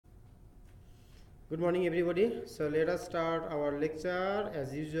Good morning everybody. So let us start our lecture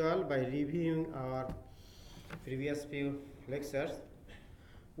as usual by reviewing our previous few lectures.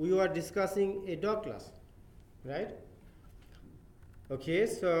 We were discussing a dog class, right? Okay,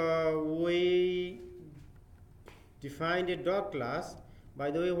 so we defined a dog class.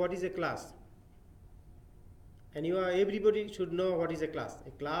 By the way, what is a class? And everybody should know what is a class.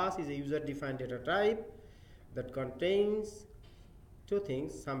 A class is a user-defined data type that contains two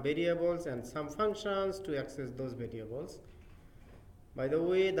things, some variables and some functions to access those variables. By the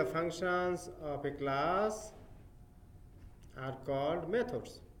way, the functions of a class are called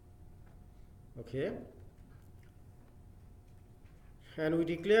methods. Okay. And we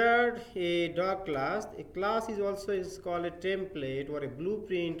declared a dog class. A class is also called a template or a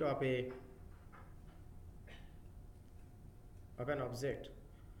blueprint of an object.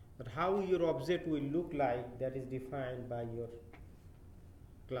 But how your object will look like, that is defined by your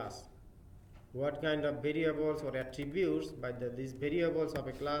class. What kind of variables or attributes, these variables of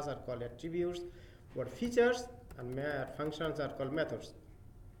a class are called attributes. What features and functions are called methods.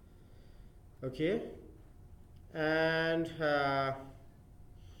 Okay, and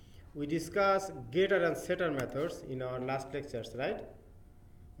we discussed getter and setter methods in our last lectures, right?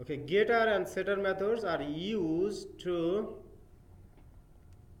 Okay, getter and setter methods are used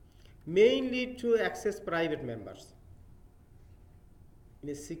mainly to access private members in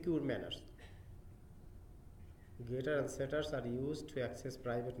a secure manner. Getter and setters are used to access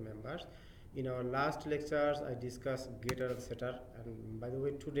private members. In our last lectures, I discussed getter and setter, and by the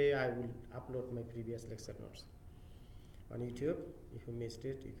way, today I will upload my previous lecture notes on YouTube. If you missed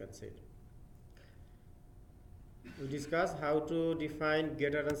it, you can see it. We discussed how to define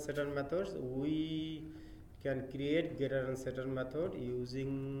getter and setter methods. We can create getter and setter method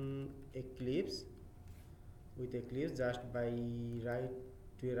using Eclipse. With Eclipse, just by right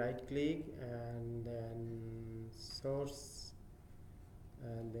click and then source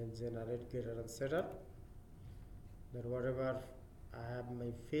and then generate getter and setter. Then whatever I have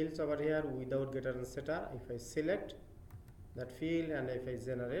my fields over here without getter and setter, if I select that field and if I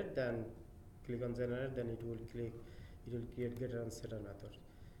generate, then click on generate, then it will create getter and setter method.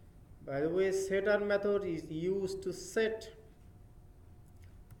 By the way, setter method is used to set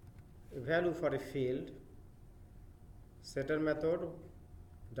a value for a field. Setter method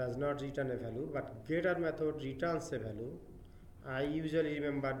does not return a value, but getter method returns a value. I usually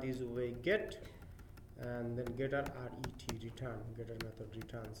remember this way: get and then getter ret, return. Getter method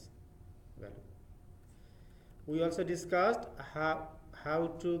returns value. We also discussed how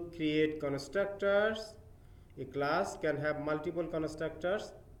to create constructors. A class can have multiple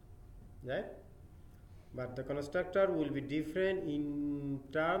constructors, right? But the constructor will be different in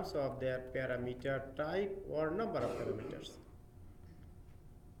terms of their parameter type or number of parameters.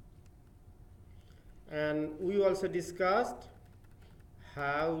 And we also discussed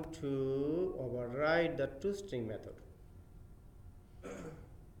how to override the toString method.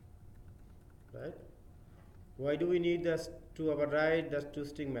 Right? Why do we need this to override the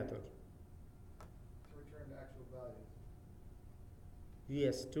toString method? To return the actual value.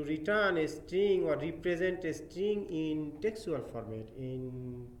 Yes, to return a string or represent a string in textual format,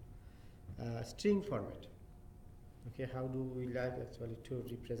 in string format. Okay, how do we like actually to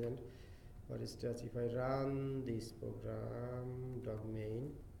represent? For instance, if I run this program, dog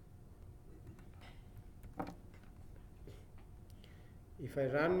main, if I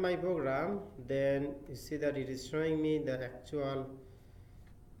run my program, then you see that it is showing me the actual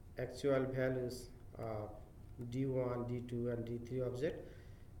values of D1, D2 and D3 object.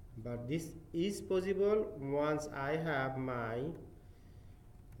 But this is possible once I have my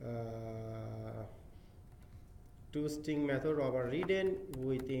toString method overridden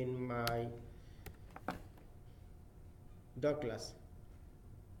within my dog class.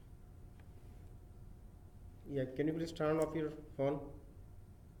 Yeah, can you please turn off your phone?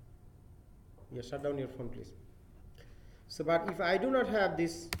 Yeah, shut down your phone, please. So, but if I do not have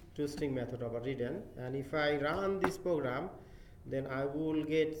this toString method overridden, and if I run this program, then I will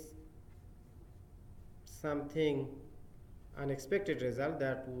get something unexpected result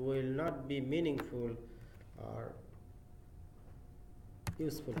that will not be meaningful or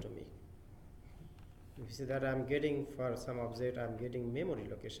useful to me. If you see that I'm getting for some object, I'm getting memory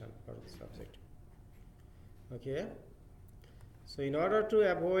location for this object. Okay. So in order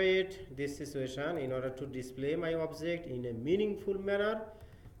to avoid this situation, in order to display my object in a meaningful manner,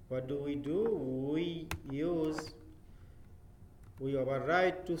 what do? We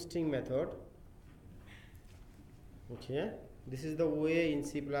override toString method. Okay. This is the way in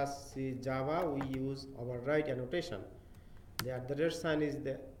C++, Java we use override annotation. The @ sign is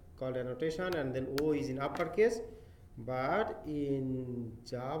the called annotation, and then O is in uppercase. But in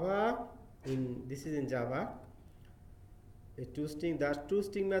Java, this is in Java, a toString, that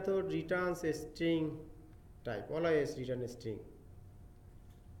toString method returns a string type, always return a string.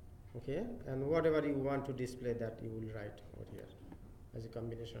 Okay, and whatever you want to display, that you will write over here as a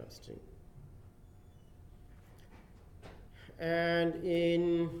combination of string. And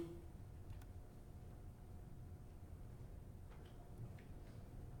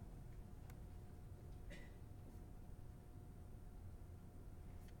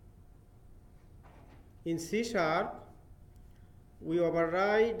in C#, we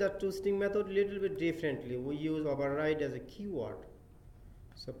override the toString method a little bit differently. We use override as a keyword.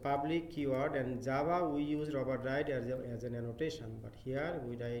 So public keyword, and Java we use override as an annotation, but here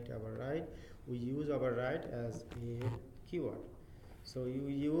we write override, we use override as a keyword. So you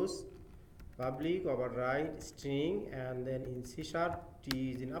use public override string, and then in C#,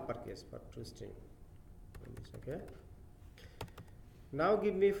 T is in uppercase for toString. Okay. Now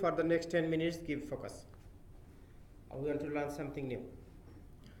give me, for the next 10 minutes, give focus. We want to learn something new.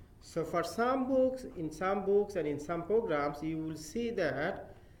 So for some books, and in some programs, you will see that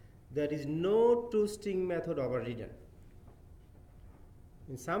there is no toString method overridden.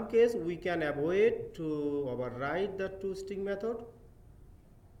 In some case, we can avoid to override the toString method.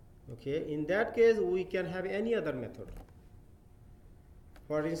 Okay, in that case, we can have any other method.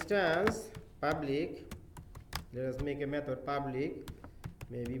 For instance, public, let us make a method public,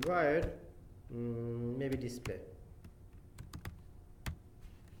 maybe void, maybe display.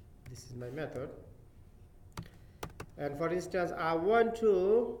 This is my method. And for instance, I want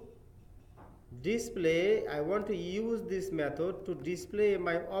to display, I want to use this method to display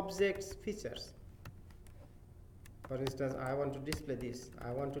my object's features. For instance, I want to display this.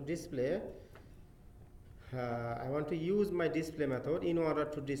 I want to display, I want to use my display method in order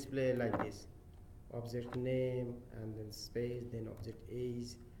to display like this. Object name, and then space, then object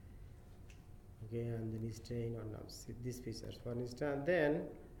age, okay, and then string or num, these features. For instance, then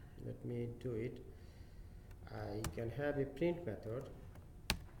let me do it. I can have a print method,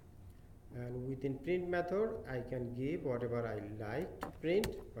 and within print method I can give whatever I like to print.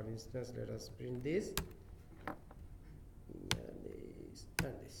 For instance, let us print this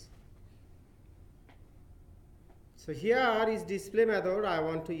and this. So here is display method. I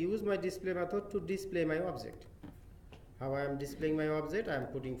want to use my display method to display my object. How I am displaying my object? I am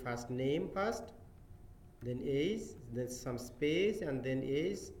putting first name first, then age, then some space, and then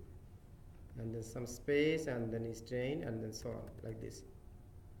age, and then some space, and then string, and then so on, like this.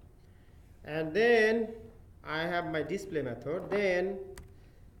 And then I have my display method. Then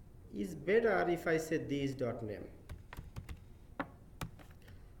it's better if I say this dot name,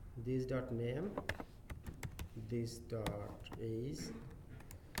 this dot name, this dot age,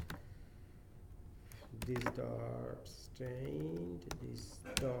 this dot string, this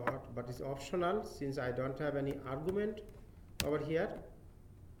dot, but it's optional since I don't have any argument over here.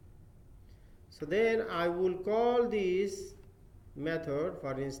 So then I will call this method,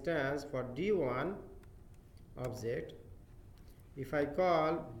 for instance, for D1 object, if I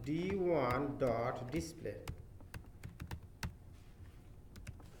call D1 dot display,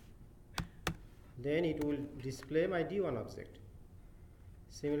 then it will display my D1 object.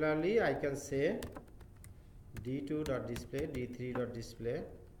 Similarly, I can say D2 dot display, D3 dot display,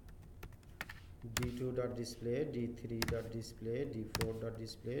 D2 dot display, D3 dot display, D4 dot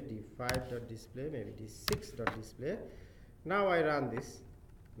display, D5 dot display, maybe D6 dot display. Now I run this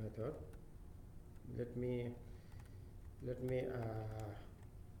method. Let me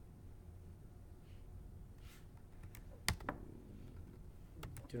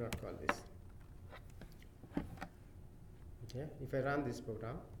do not call this. Okay, if I run this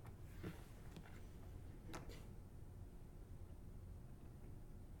program,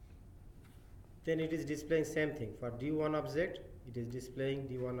 then it is displaying same thing. For D1 object, it is displaying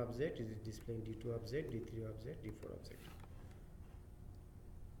D1 object, it is displaying D2 object, D3 object, D4 object.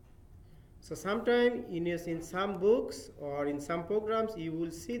 So sometime in some books or in some programs, you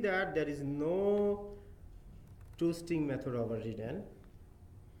will see that there is no toString method overridden.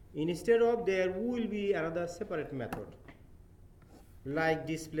 Instead of, there will be another separate method, like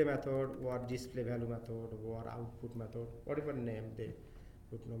display method or display value method or output method, whatever name they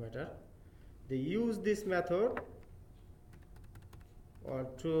put, no matter. They use this method or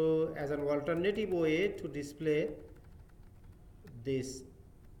to as an alternative way to display this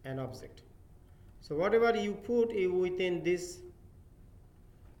an object. So whatever you put within this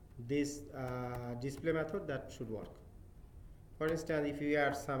display method, that should work. For instance, if you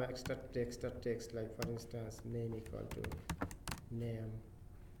add some extra text, like for instance name equal to name,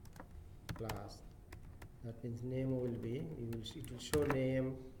 class. That means name will be, it will show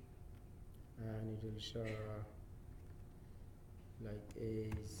name, and it will show like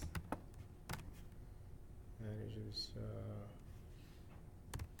age, and it will show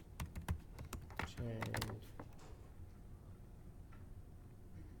change,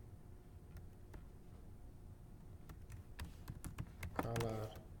 color,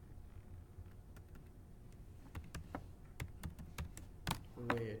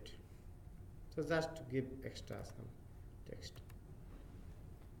 weight. So just to give extra some text.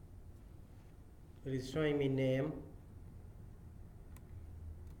 It is showing me name,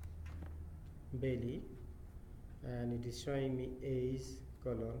 belly, and it is showing me age,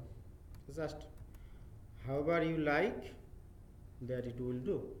 colon. Just however you like, that it will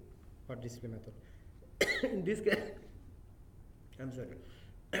do for display method. In this case, I'm sorry.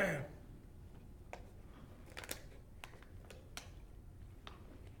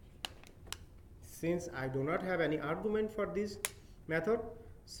 Since I do not have any argument for this method,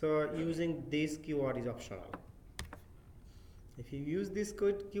 so using this keyword is optional. If you use this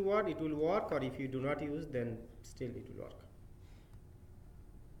keyword, it will work, or if you do not use, then still it will work.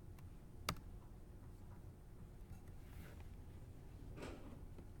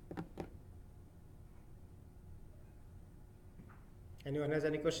 Anyone has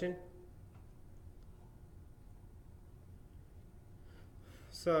any question?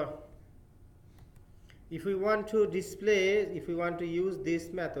 So if we want to display, if we want to use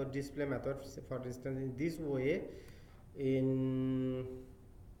this method, display method, for instance, in this way, in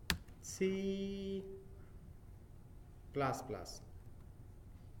C++. Why do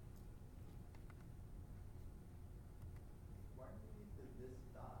we need this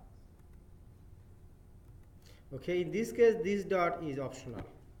dot? Okay, in this case, this dot is optional.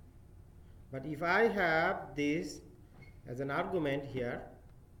 But if I have this as an argument here,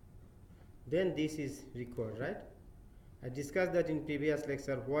 then this is required, right? I discussed that in previous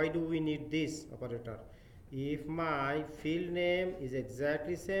lecture. Why do we need this operator? If my field name is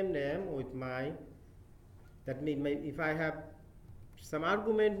exactly same name with my, that means if I have some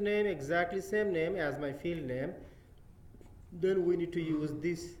argument name exactly same name as my field name, then we need to use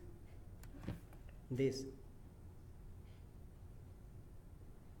this.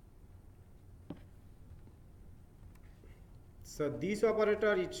 So this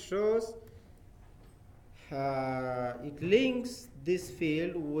operator, it shows, it links this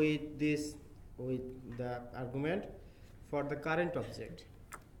field with this, with the argument for the current object.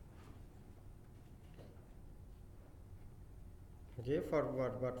 Okay, for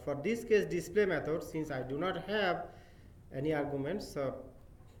what? But for this case, display method, since I do not have any arguments, so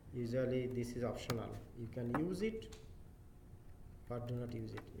usually this is optional. You can use it, but do not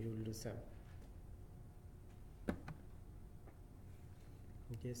use it. You will do same.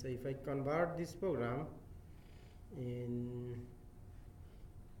 Okay, so if I convert this program in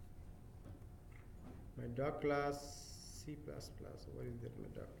my dot class C++, what is that, my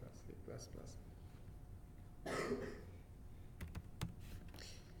dot class C++?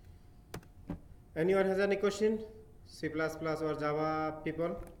 Anyone has any question? C++ or Java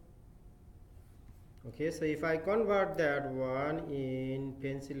people? Okay, so if I convert that one in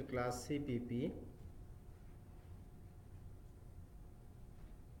pencil class CPP,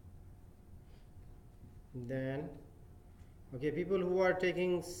 then, okay, people who are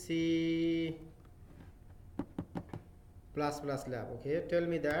taking C++ lab, okay, tell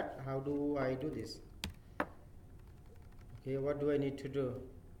me that, how do I do this? Okay, what do I need to do?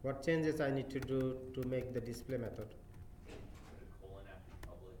 What changes I need to do to make the display method? Colon after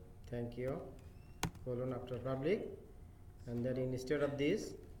public. Thank you. Colon after public, and then instead of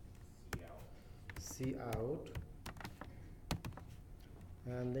this, cout,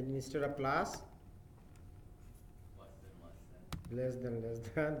 and then instead of plus, less than,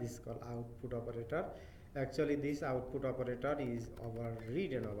 this is called output operator. Actually, this output operator is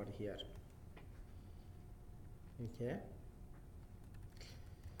overridden over here. Okay,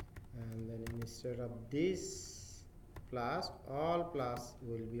 and then instead of this plus, all plus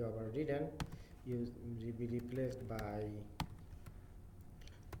will be overridden, will be replaced by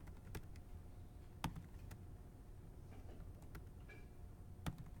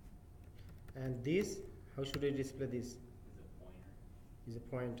and this, how should I display this? Is a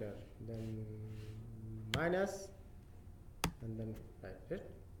pointer, then minus, and then right it.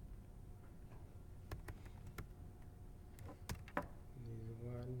 This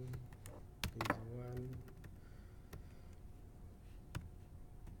one, this one.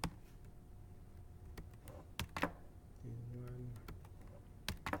 This one.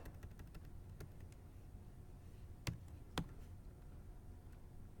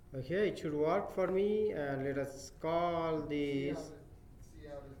 Okay, it should work for me, and let us call this. See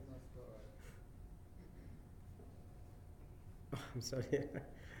how this must go. Oh, I'm sorry.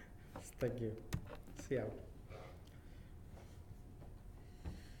 Thank you. See out.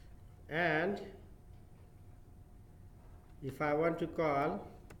 And if I want to call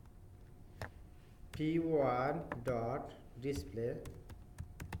p1 dot display,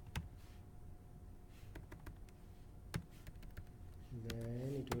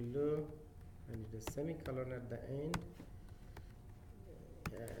 then it will do, I need a semicolon at the end,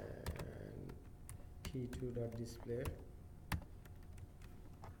 and p2 dot display.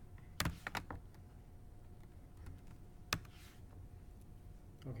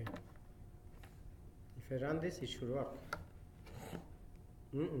 Okay. If I run this, it should work.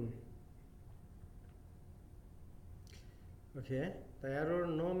 Okay. The error,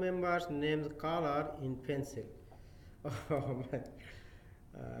 no members names color in pencil. Oh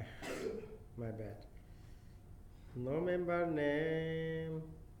my bad. No member name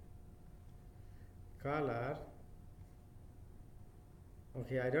color.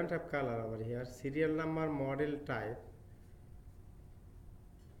 Okay, I don't have color over here. Serial number, model type.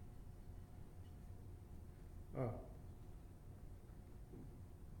 Oh.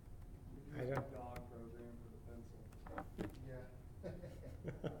 I don't. Dog program for the pencil. Yeah.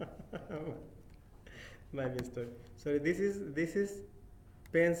 My mistake. Sorry, this is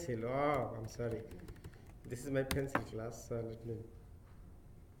pencil. Oh, I'm sorry. This is my pencil class. So let me.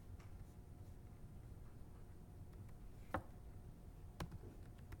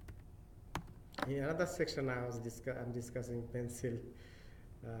 In another section, I'm discussing pencil.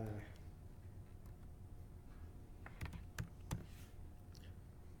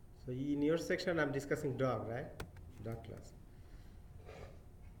 So in your section, I'm discussing dog, right? Dog class.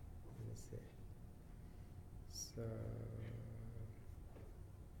 Let me see. So,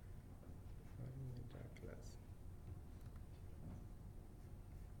 dog class.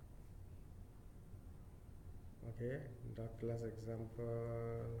 Okay, dog class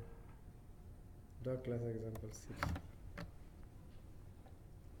example. Dog class example 6.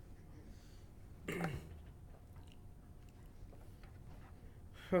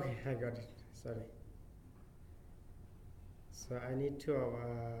 Okay, I got it. Sorry. So I need to.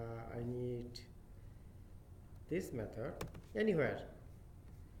 I need this method anywhere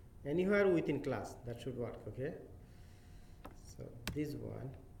within class. That should work. Okay. So this one.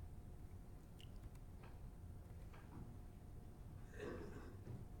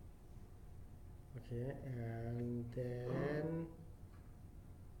 Okay, and then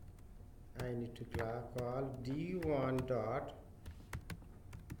I need to call d1 dot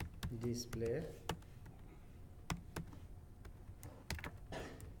display,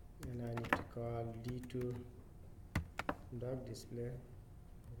 and I need to call d2 dot display.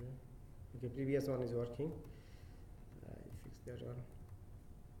 Okay, previous one is working. I fix that one.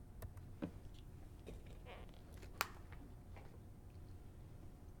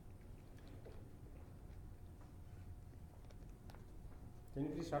 Can you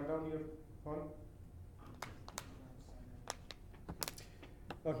please shut down your phone?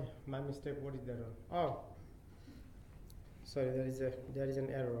 Okay, my mistake. What is that one? Oh, sorry. There is an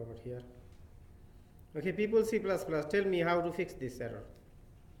error over here. Okay, people C++, tell me how to fix this error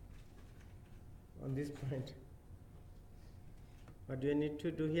on this point. What do I need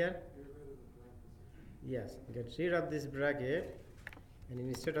to do here? Yes, get rid of this bracket, and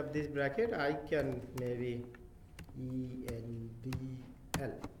instead of this bracket, I can maybe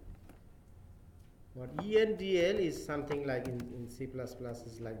ENDL. What ENDL is something like in C++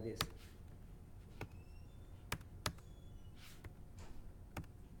 is like this.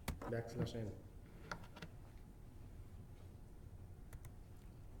 \n.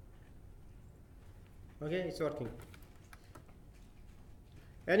 Okay, it's working.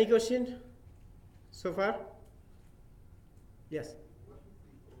 Any question so far? Yes. What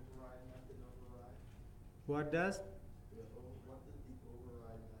does the override method override? What does? What does the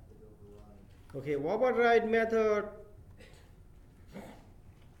override method override? Okay, override method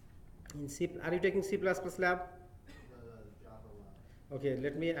in C. Are you taking C++ lab? The Java lab. Okay,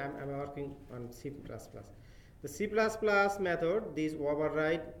 I'm working on C++. The C++ method, this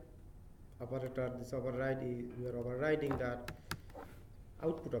override operator, this override is, we are overriding that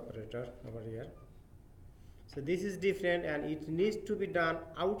output operator over here. So this is different, and it needs to be done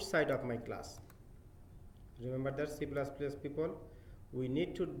outside of my class. Remember that, C++ people? We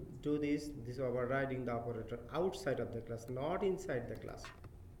need to do this overriding the operator outside of the class, not inside the class.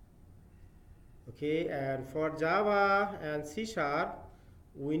 Okay, and for Java and C#,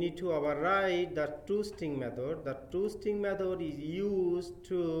 we need to override the toString method. The toString method is used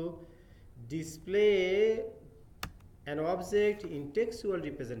to display an object in textual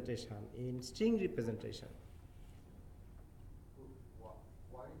representation, in string representation.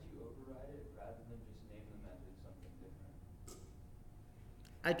 Why did you override it rather than just name the method something different?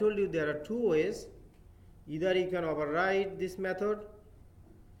 I told you there are two ways. Either you can override this method,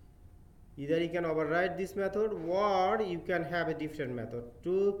 or you can have a different method.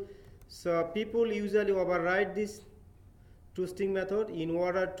 So people usually override this toString method in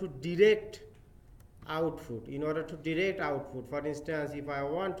order to direct output. For instance, if I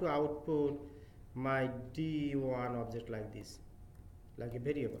want to output my D1 object like this, like a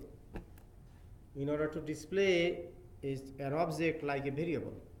variable, in order to display is an object like a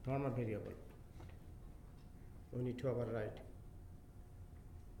variable, normal variable, we need to override.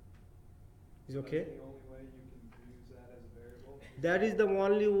 Is okay? That's the only way you can use that as a variable? That is the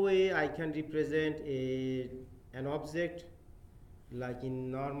only way I can represent an object like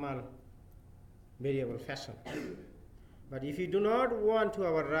in normal variable fashion. But if you do not want to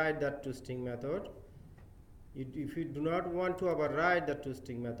override that toString method,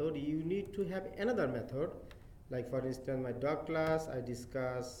 you need to have another method. Like for instance, my dog class, I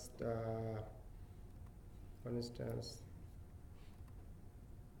discussed, for instance,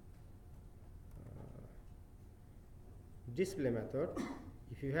 display method.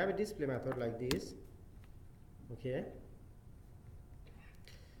 If you have a display method like this, okay.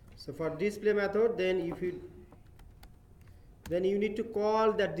 So for display method, then you need to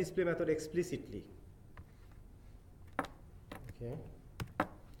call that display method explicitly. Okay.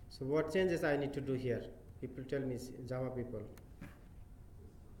 So what changes I need to do here? People tell me, Java people.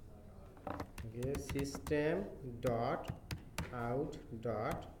 Okay, system dot out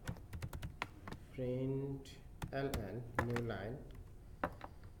dot print ln new line.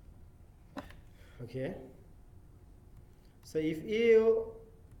 Okay. So if you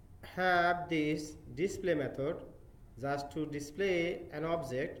have this display method just to display an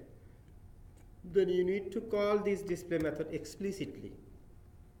object, then you need to call this display method explicitly.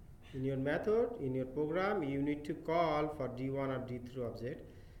 In your method, in your program, you need to call for D1 or D3 object.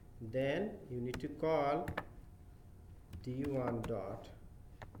 Then you need to call D1 dot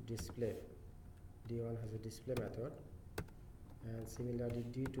display. D1 has a display method, and similarly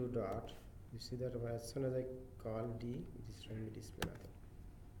D2 dot. You see that as soon as I call D, it is showing me display method.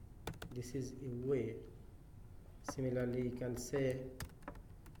 This is a way. Similarly, you can say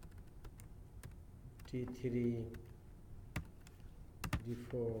D3,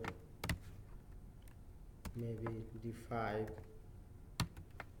 D4, maybe D5,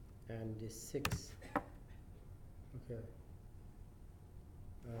 and D6. Okay.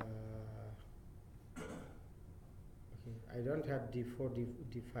 Okay. I don't have D4,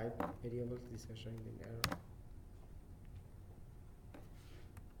 D5 variables. These are showing the error.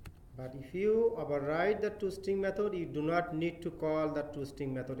 But if you override the toString method, you do not need to call the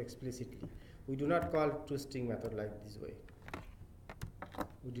toString method explicitly. We do not call toString method like this way.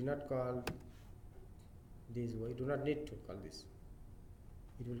 We do not call this way. You do not need to call this.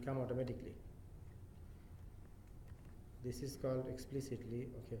 It will come automatically. This is called explicitly.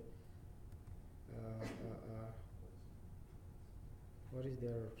 Okay. What is the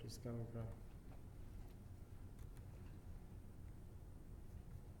error is coming from?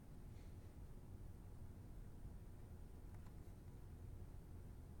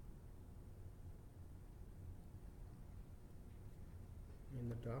 In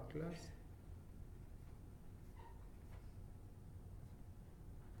the dog class.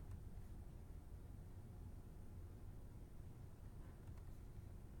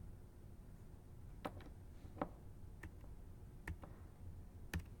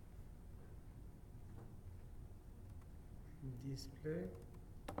 Display.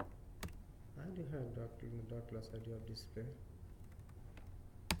 I do have dog in the dog class. I do have display.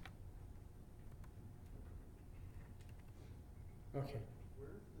 Okay.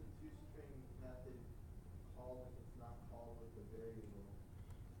 Where's the toString method called if it's not called with the variable?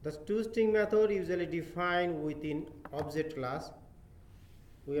 The toString method usually defined within object class.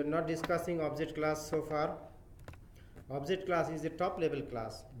 We are not discussing object class so far. Object class is a top level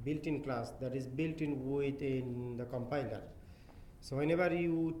class, built-in class that is built in within the compiler. So whenever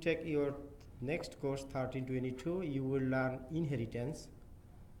you take your next course 1322, you will learn inheritance,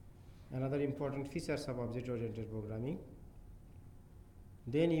 another important features of object-oriented programming.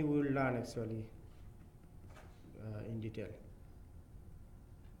 Then you will learn actually in detail.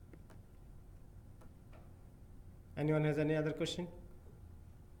 Anyone has any other question?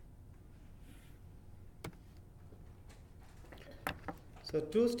 So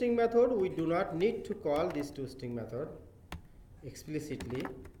toString method, we do not need to call this toString method explicitly,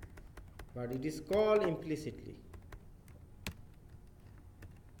 but it is called implicitly.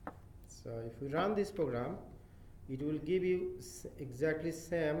 So if we run this program, it will give you exactly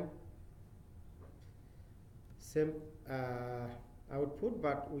same output,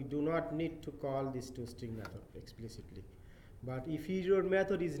 but we do not need to call this toString method explicitly. But if your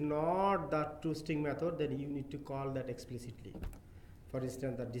method is not that toString method, then you need to call that explicitly. For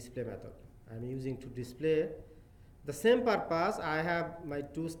instance, the display method I'm using to display the same purpose. I have my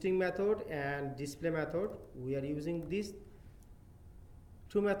toString method and display method. We are using these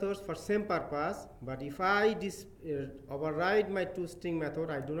two methods for same purpose, but if I override my toString method,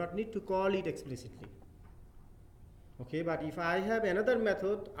 I do not need to call it explicitly. Okay, but if I have another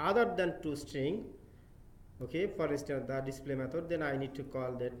method other than toString, okay, for instance the display method, then I need to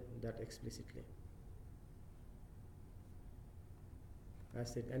call that explicitly.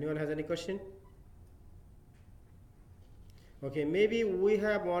 That's it. Anyone has any question? Okay, maybe we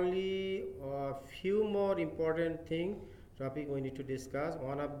have only a few more important topic we need to discuss.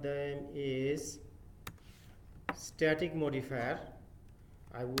 One of them is static modifier.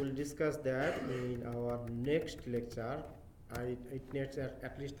 I will discuss that in our next lecture. It needs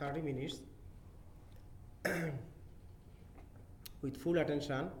at least 30 minutes with full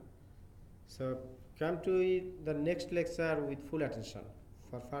attention. So come to the next lecture with full attention.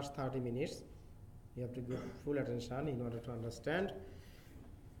 For first 30 minutes, you have to give full attention in order to understand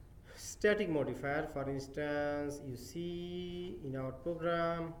static modifier. For instance, you see in our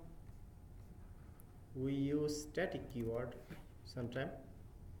program, we use static keyword sometime.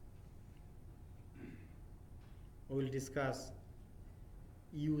 We will discuss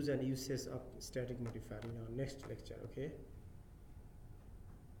use and uses of static modifier in our next lecture. Okay.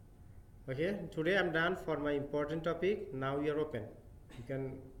 Okay. Today I'm done for my important topic. Now we are open. You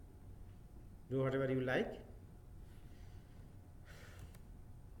can do whatever you like,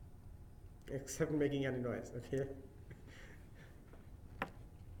 except making any noise. Okay.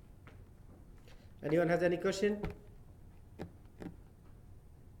 Anyone has any question?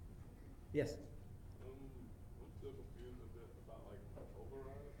 Yes. I'm still confused a bit about like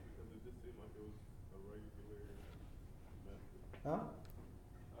overrides because it just seemed like it was a regular method. Huh?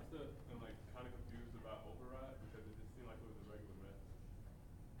 I still am like kind of confused about override because it just seemed like it was a regular method.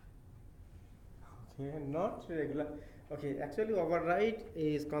 Okay, not regular. Okay, actually override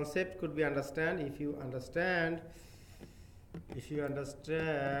is concept could be understand if you understand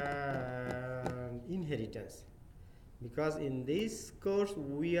inheritance. Because in this course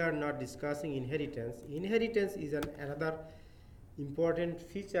we are not discussing inheritance. Inheritance is another important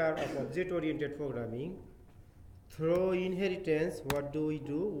feature of object-oriented programming. Through inheritance, what do?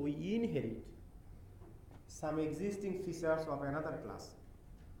 We inherit some existing features of another class.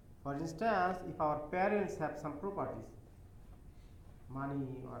 For instance, if our parents have some properties,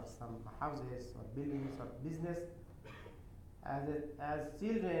 money or some houses or buildings or business, as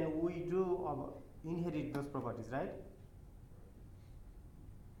children we do inherit those properties, right?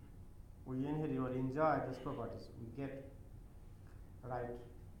 We inherit or enjoy those properties. We get right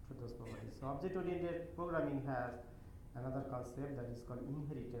to those properties. So object-oriented programming has another concept that is called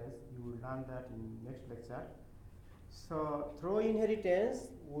inheritance. You will learn that in next lecture. So through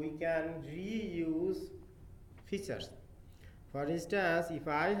inheritance, we can reuse features. For instance, if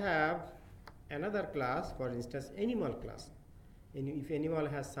I have another class, for instance, animal class, and if animal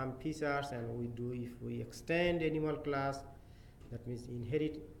has some features, and if we extend animal class, that means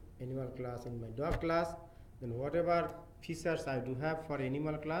inherit animal class in my dog class, then whatever features I do have for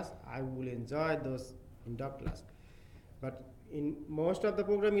animal class, I will enjoy those in dog class. But in most of the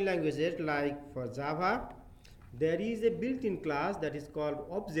programming languages, like for Java, there is a built-in class that is called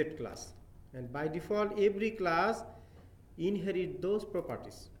object class, and by default every class inherit those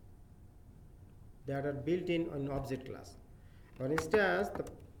properties that are built in an object class. For instance,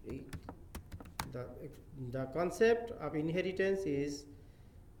 the concept of inheritance is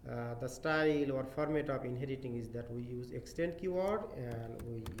the style or format of inheriting is that we use extend keyword and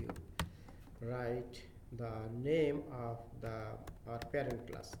we write the name of our parent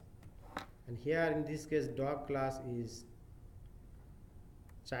class. And here in this case, dog class is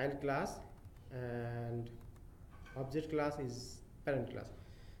child class and object class is parent class.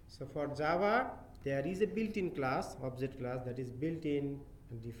 So for Java, there is a built-in class, object class, that is built-in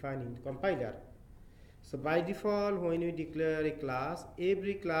and defined in compiler. So by default, when we declare a class,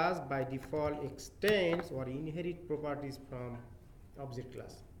 every class by default extends or inherits properties from object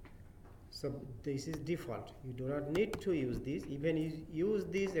class. So this is default. You do not need to use this. Even you use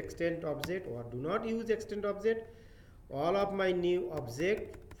this extend object or do not use extend object, all of my new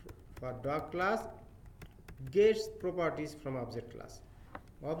object for dog class gets properties from object class.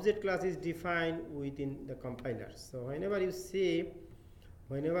 Object class is defined within the compiler. So whenever you see,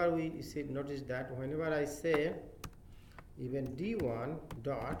 notice that whenever I say even d1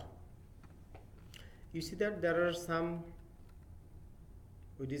 dot, you see that there are some,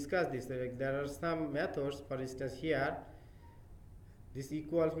 we discussed this, like there are some methods. For instance, here this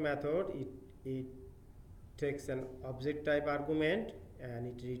equals method, it takes an object type argument and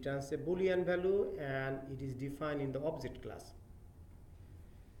it returns a boolean value and it is defined in the object class.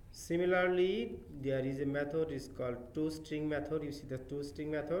 Similarly, there is a method is called toString method. You see the toString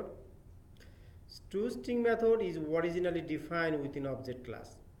method. ToString method is originally defined within object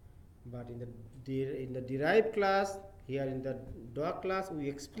class, but in the derived class, here in the dog class, we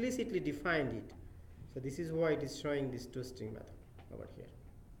explicitly defined it. So this is why it is showing this toString method over here.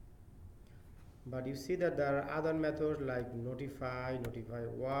 But you see that there are other methods like notify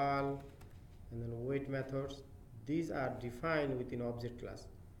wall, and then wait methods. These are defined within object class.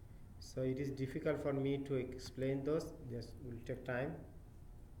 So it is difficult for me to explain those. This will take time.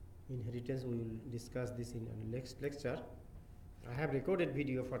 Inheritance, we will discuss this in the next lecture. I have recorded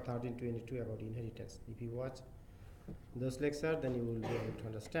video for 1322 about inheritance. If you watch those lectures, then you will be able to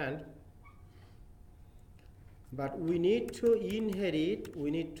understand. But we need to inherit, we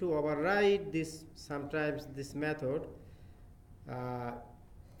need to override this, sometimes this method.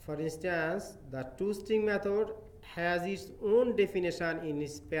 For instance, the toString method has its own definition in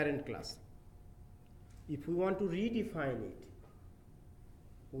its parent class. If we want to redefine it,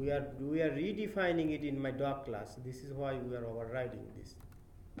 we are redefining it in my dog class. This is why we are overriding this.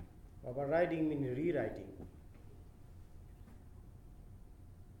 Overriding means rewriting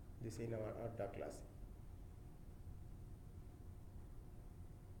this in our dog class.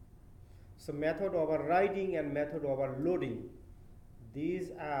 So method overriding and method overloading,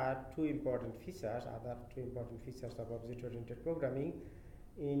 these are two important features, other two important features of object-oriented programming.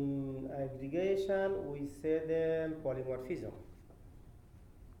 In aggregation, we say them polymorphism.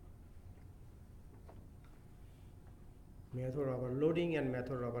 Method overloading and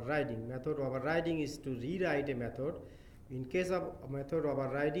method overriding. Method overriding is to rewrite a method. In case of method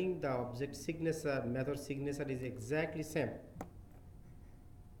overriding, the object signature, method signature is exactly same.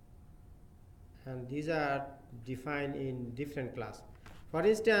 And these are defined in different class. For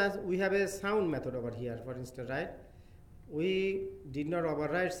instance, we have a sound method over here, for instance, right? We did not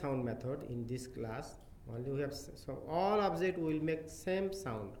override sound method in this class. Only we have, so all object will make same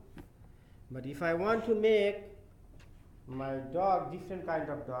sound. But if I want to make my dog different kind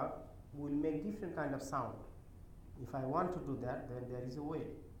of dog, will make different kind of sound. If I want to do that, then there is a way.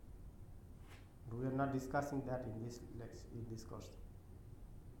 We are not discussing that in this course.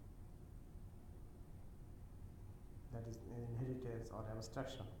 That is inheritance or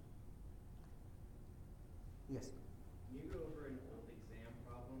abstraction. Yes. Can you go over an old exam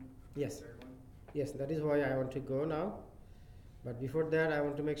problem? Yes. The third one? Yes, that is why I want to go now. But before that, I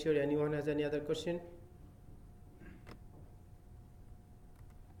want to make sure anyone has any other question.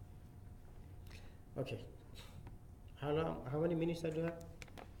 Okay. How long? How many minutes I do have?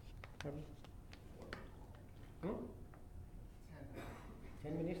 Hmm?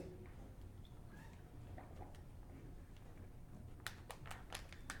 10 minutes.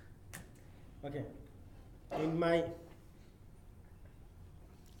 Okay. In my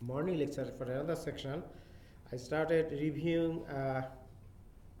morning lecture for another section, I started reviewing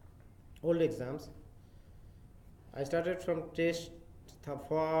old exams. I started from test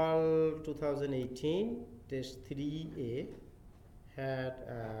Fall 2018 test 3A, had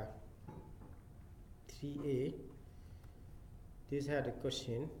 3A. This had a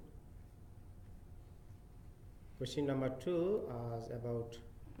question. Question number 2 was about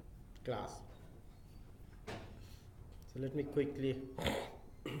class. So let me quickly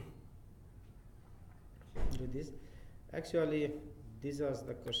do this. Actually, this was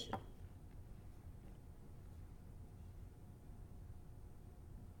the question.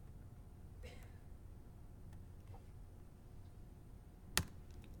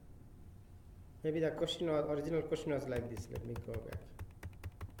 Maybe the question was, original question was like this. Let me go back.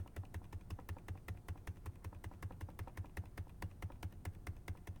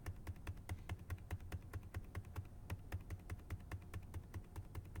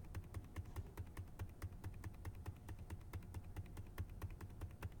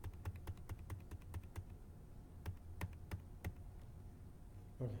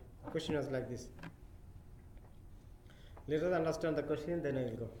 Okay. The question was like this. Let us understand the question, then I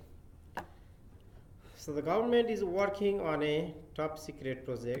will go. So the government is working on a top secret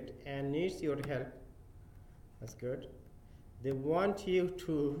project and needs your help. That's good. they want you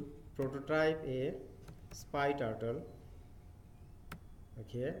to prototype a spy turtle.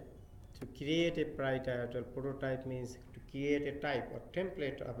 Okay, to create a spy turtle, prototype means to create a type or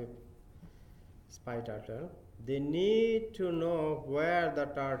template of a spy turtle. They need to know where the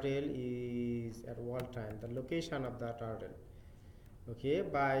turtle is at all time, the location of the turtle. Okay,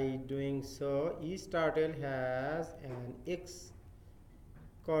 by doing so, each turtle has an x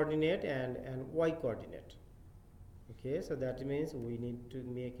coordinate and an y coordinate. Okay, so that means we need to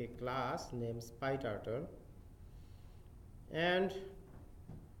make a class named spy turtle, and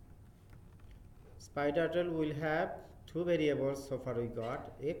spy turtle will have two variables. So far we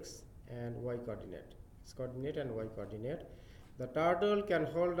got x and y coordinate, x coordinate and y coordinate. The turtle can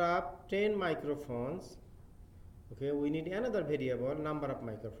hold up 10 microphones. Okay, we need another variable, number of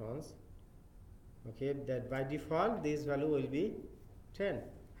microphones. Okay, that by default this value will be 10.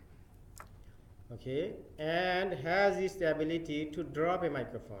 Okay, and has its ability to drop a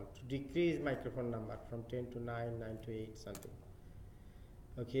microphone, to decrease microphone number from 10 to 9, 9 to 8, something.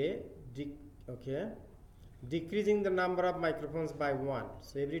 Okay, decreasing the number of microphones by 1.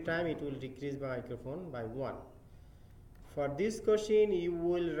 So every time it will decrease by microphone by 1. For this question, you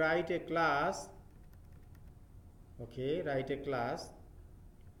will write a class. Okay, write a class,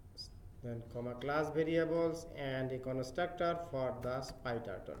 then comma class variables and a constructor for the spy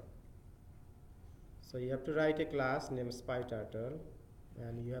turtle. So you have to write a class named spy turtle,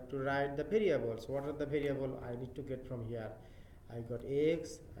 and you have to write the variables. What are the variables I need to get from here? I got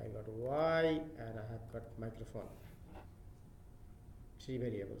x, I got y, and I have got microphone. 3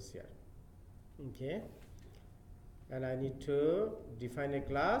 variables here. Okay, and I need to define a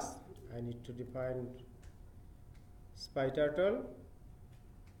class. I need to define spy turtle,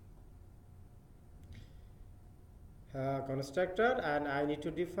 constructor, and I need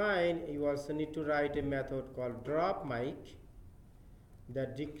to define, you also need to write a method called drop mic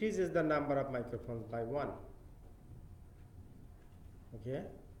that decreases the number of microphones by 1. Okay,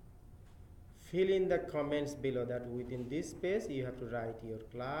 fill in the comments below that within this space you have to write your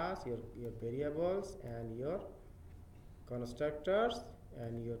class, your variables and your constructors,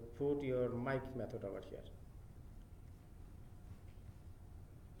 and you put your mic method over here.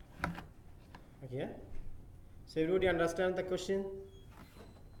 Okay, so everybody understand the question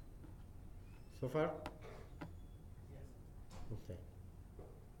so far? Yes. Okay.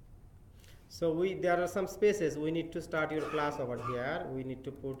 So there are some spaces. We need to start your class over here. We need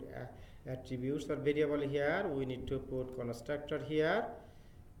to put attributes or variable here. We need to put constructor here.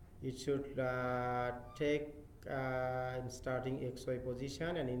 It should take in starting xy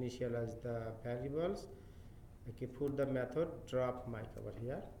position and initialize the variables. Okay, put the method drop mic over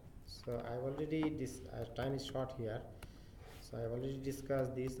here. So I already time is short here, so I already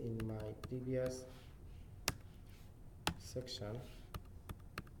discussed this in my previous section.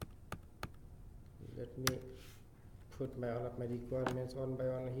 Let me put all of my requirements one by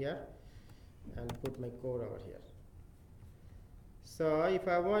one here and put my code over here. So if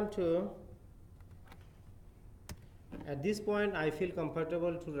I want to, at this point I feel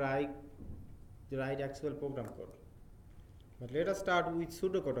comfortable to write actual program code. But let us start with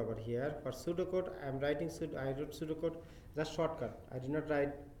pseudocode over here. For pseudocode, I wrote pseudocode just shortcut. I did not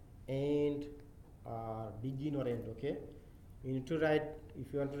write end or begin or end. Okay, you need to write,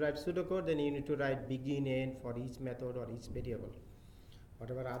 if you want to write pseudocode, then you need to write begin, end for each method or each variable,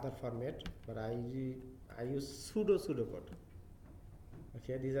 whatever other format. But I use pseudocode.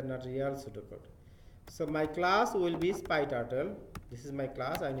 Okay, these are not real pseudocode. So my class will be spy turtle. This is my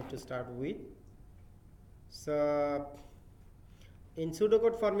class I need to start with. So in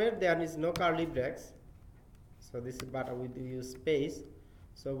pseudocode format there is no curly brackets, so this is, but we use space.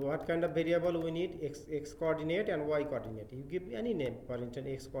 So what kind of variable we need? X coordinate and y coordinate. You give any name, for instance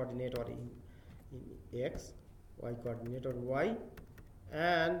x coordinate or in x, y coordinate or y,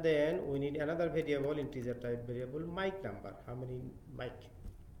 and then we need another variable, integer type variable, mic number, how many mic.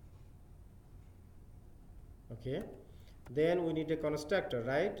 Okay, then we need a constructor,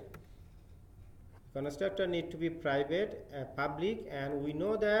 right? Constructor need to be private, public, and we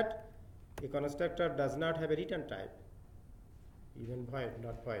know that a constructor does not have a return type, even void,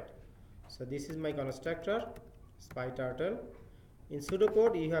 not void. So this is my constructor, spy turtle. In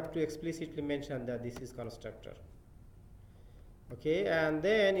pseudocode, you have to explicitly mention that this is constructor. Okay, and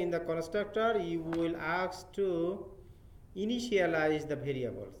then in the constructor, you will ask to initialize the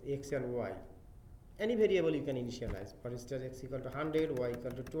variables x and y. Any variable you can initialize. For instance, x equal to 100, y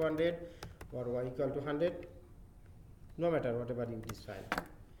equal to 200. Or y equal to 100, no matter whatever you define.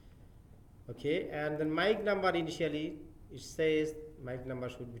 Okay, and then mic number initially it says mic number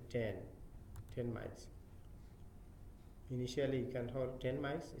should be 10 mics. Initially you can hold 10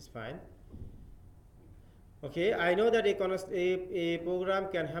 mics, is fine. Okay, I know that a program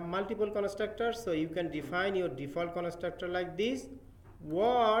can have multiple constructors, so you can define your default constructor like this,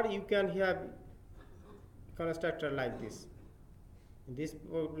 or you can have constructor like this. This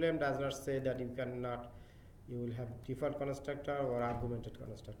problem does not say that you will have default constructor or argumented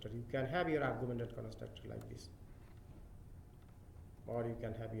constructor. You can have your argumented constructor like this, or you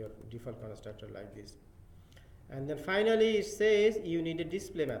can have your default constructor like this. And then finally it says you need a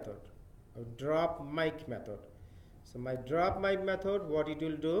display method, a drop mic method. So my drop mic method, what it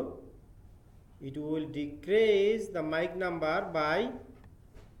will do, it will decrease the mic number by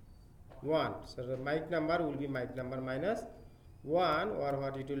 1. So the mic number will be mic number minus 1, or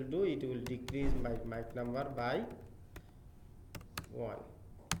what it will do, it will decrease my mic number by 1.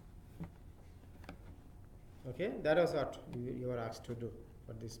 Okay, that is what you are asked to do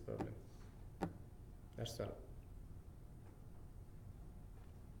for this problem. That's all.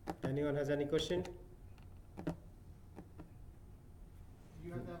 Anyone has any question? Do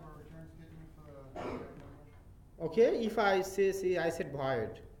you have to have a return statement for the program number? Okay, if I say I said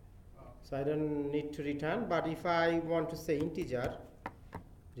void, Oh. so I don't need to return, but if I want to say integer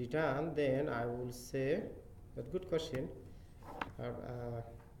return, then I will say, but good question,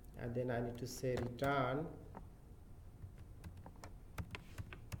 and then I need to say return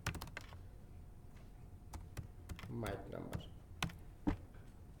mic number.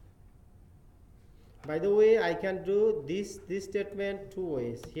 By the way, I can do this statement two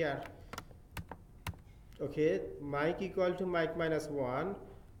ways here. Okay, mic equal to mic minus 1,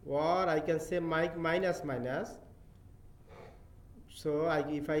 or I can say mic minus minus. So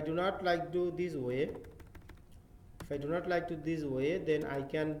if I do not like do this way, then I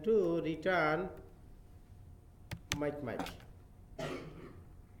can do return mic.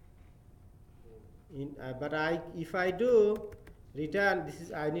 If I do return,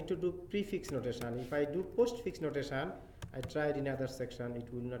 I need to do prefix notation. If I do postfix notation, I tried in other section,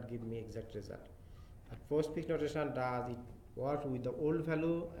 it will not give me exact result. But postfix notation does it work with the old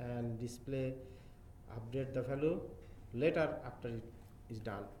value and display, update the value later after it is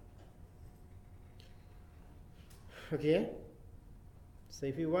done. Okay. So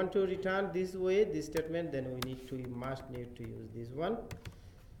if you want to return this way, this statement, then we must need to use this one.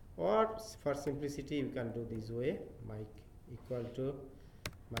 Or for simplicity, you can do this way, mic equal to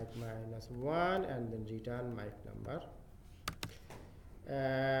mic minus 1 and then return mic number.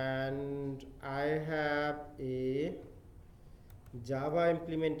 And I have a Java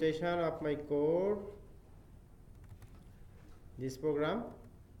implementation of my code. This program,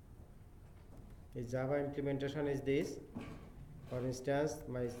 the Java implementation is this. For instance,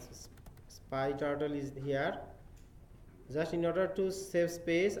 my spy turtle is here. Just in order to save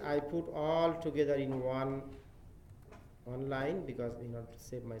space, I put all together in one line, because in order to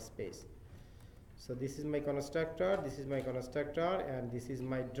save my space. So this is my constructor, and this is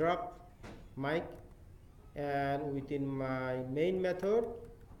my drop mic. And within my main method,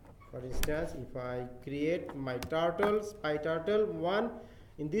 for instance, if I create my turtle, spy turtle 1,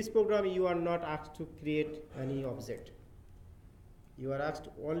 in this program you are not asked to create any object. You are asked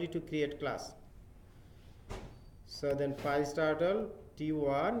only to create class. So then spy turtle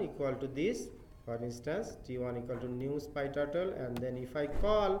t1 equal to this, for instance, t1 equal to new spy turtle, and then if I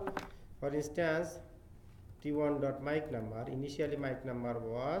call, for instance, t1 dot mic number, initially mic number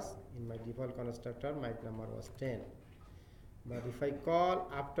was, in my default constructor, mic number was 10. But if I call,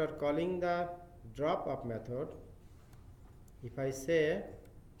 after calling the drop up method, if I say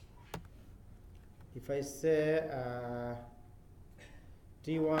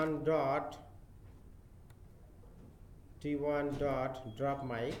t1 dot drop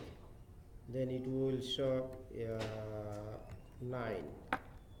mic, then it will show 9, I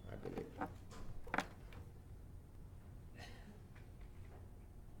believe.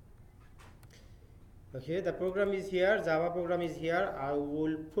 Okay, the program is here, Java program is here. I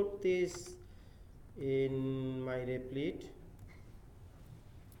will put this in my replit.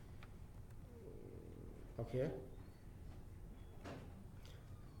 Okay.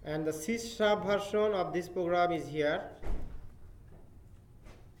 And the C# version of this program is here.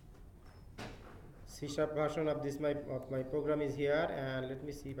 C# version of my program is here, and let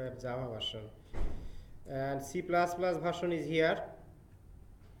me see if I have Java version. And C++ version is here.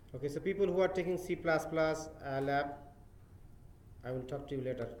 Okay, so people who are taking C++ lab, I will talk to you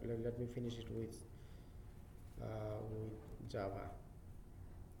later. Let me finish it with Java.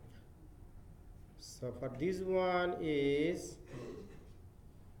 So for this one is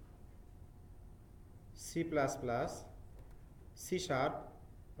C++, C#,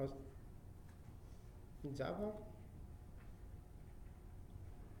 Java.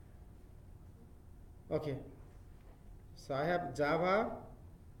 Okay. So I have Java.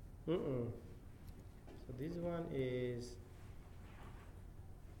 So this one is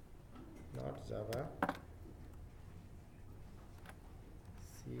not Java.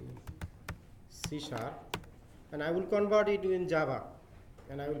 C sharp, and I will convert it in Java,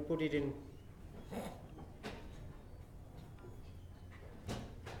 and I will put it in.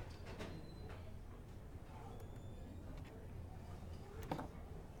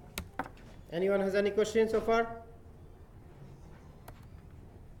 Anyone has any questions so far?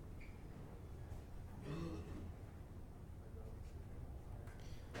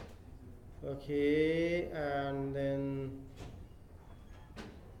 Okay, and then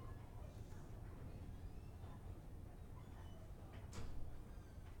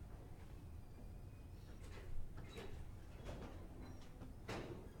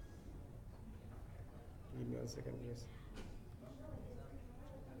give me 1 second, please.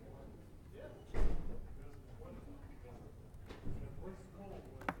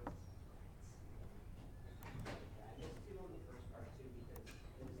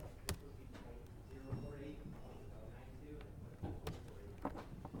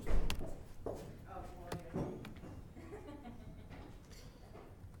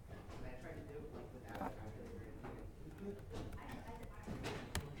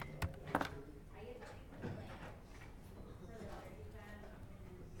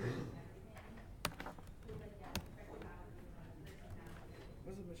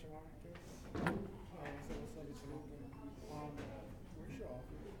 What's up, Mr. Marcus? What's up, Mr. Marcus? Where's your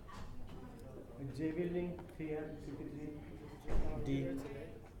office? J building 363 You D. there today?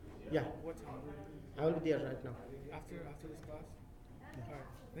 Yeah, What time? I will be there right now. After this class? Alright,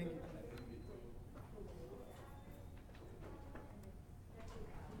 thank you.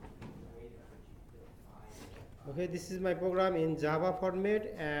 Okay, this is my program in Java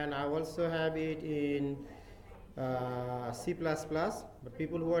format, and I also have it in C++. But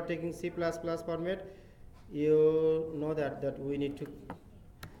people who are taking C++ format, you know that we need to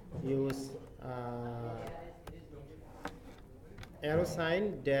use arrow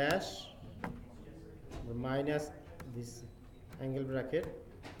sign dash minus this angle bracket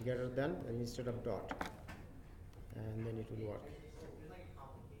greater than and instead of dot, and then it will work. There's like a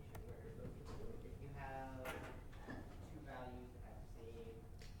complication where if you have two values that have the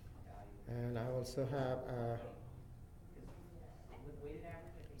same value. And I also have a With weighted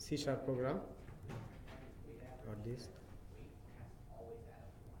average, I think C sharp program weighted average or this. weight has to always add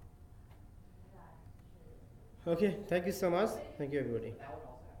up to 1. Okay, thank you so much. Thank you, everybody. That would